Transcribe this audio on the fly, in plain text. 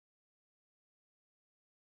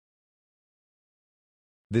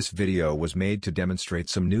This video was made to demonstrate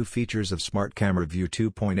some new features of Smart Camera View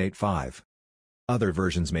 2.85. Other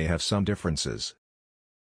versions may have some differences.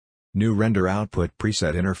 New Render Output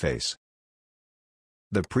Preset Interface.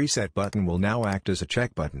 The Preset button will now act as a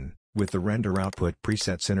check button, with the Render Output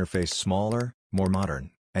Presets interface smaller, more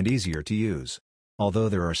modern, and easier to use. Although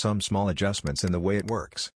there are some small adjustments in the way it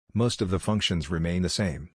works, most of the functions remain the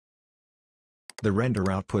same. The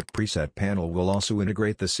Render Output Preset panel will also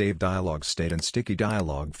integrate the Save Dialog State and Sticky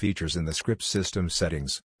Dialog features in the script system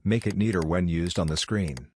settings, make it neater when used on the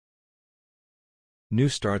screen. New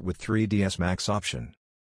Start with 3ds Max option.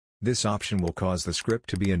 This option will cause the script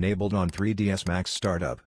to be enabled on 3ds Max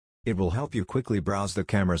startup. It will help you quickly browse the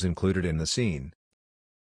cameras included in the scene.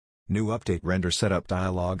 New Update Render Setup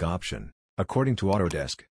Dialog option. According to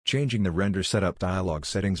Autodesk, changing the render setup dialog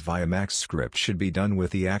settings via Max script should be done with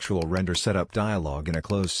the actual render setup dialog in a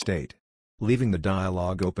closed state. Leaving the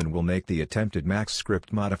dialog open will make the attempted Max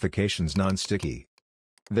script modifications non-sticky.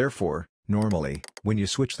 Therefore, normally, when you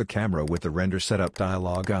switch the camera with the render setup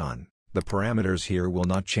dialog on, the parameters here will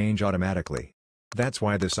not change automatically. That's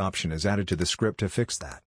why this option is added to the script to fix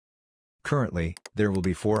that. Currently, there will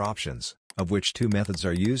be 4 options, of which 2 methods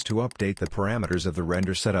are used to update the parameters of the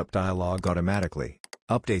render setup dialog automatically: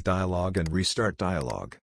 Update Dialog and Restart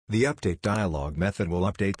Dialog. The Update Dialog method will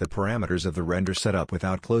update the parameters of the render setup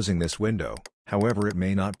without closing this window, however it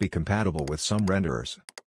may not be compatible with some renderers.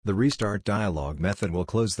 The Restart Dialog method will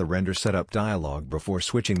close the render setup dialog before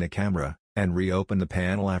switching the camera, and reopen the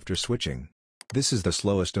panel after switching. This is the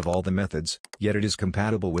slowest of all the methods, yet it is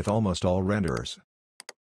compatible with almost all renderers.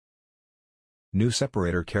 New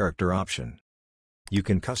Separator Character option. You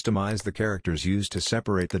can customize the characters used to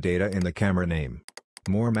separate the data in the camera name.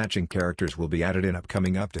 More matching characters will be added in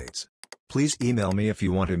upcoming updates. Please email me if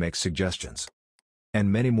you want to make suggestions.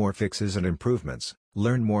 And many more fixes and improvements.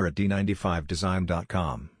 Learn more at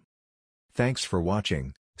d95design.com. Thanks for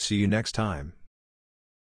watching, see you next time.